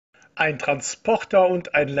Ein Transporter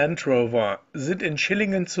und ein Land Rover sind in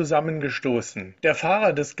Schillingen zusammengestoßen. Der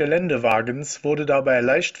Fahrer des Geländewagens wurde dabei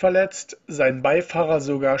leicht verletzt, sein Beifahrer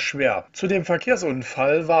sogar schwer. Zu dem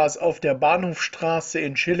Verkehrsunfall war es auf der Bahnhofstraße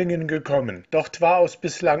in Schillingen gekommen. Dort war aus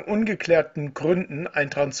bislang ungeklärten Gründen ein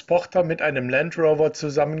Transporter mit einem Land Rover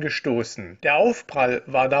zusammengestoßen. Der Aufprall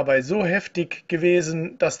war dabei so heftig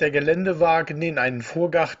gewesen, dass der Geländewagen in einen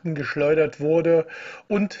Vorgarten geschleudert wurde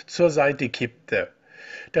und zur Seite kippte.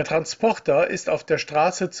 Der Transporter ist auf der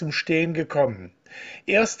Straße zum Stehen gekommen.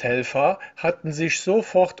 Ersthelfer hatten sich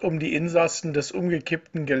sofort um die Insassen des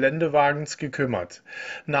umgekippten Geländewagens gekümmert.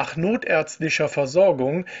 Nach notärztlicher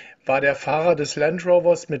Versorgung war der Fahrer des Land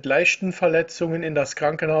Rovers mit leichten Verletzungen in das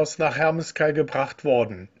Krankenhaus nach Hermeskeil gebracht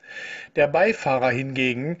worden. Der Beifahrer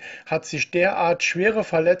hingegen hat sich derart schwere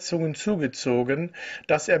Verletzungen zugezogen,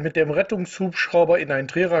 dass er mit dem Rettungshubschrauber in ein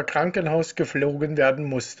Trierer Krankenhaus geflogen werden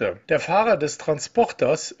musste. Der Fahrer des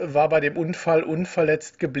Transporters war bei dem Unfall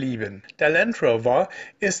unverletzt geblieben. Der Land Rover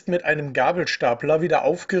ist mit einem Gabelstapler wieder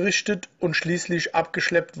aufgerichtet und schließlich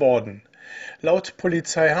abgeschleppt worden. Laut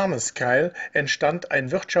Polizei Hermeskeil entstand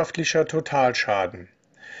ein wirtschaftlicher Totalschaden.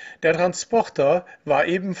 Der Transporter war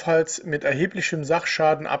ebenfalls mit erheblichem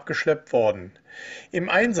Sachschaden abgeschleppt worden. Im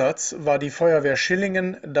Einsatz war die Feuerwehr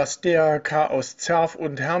Schillingen, das DRK aus Zerf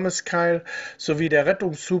und Hermeskeil sowie der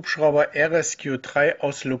Rettungshubschrauber RSQ 3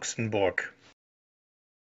 aus Luxemburg.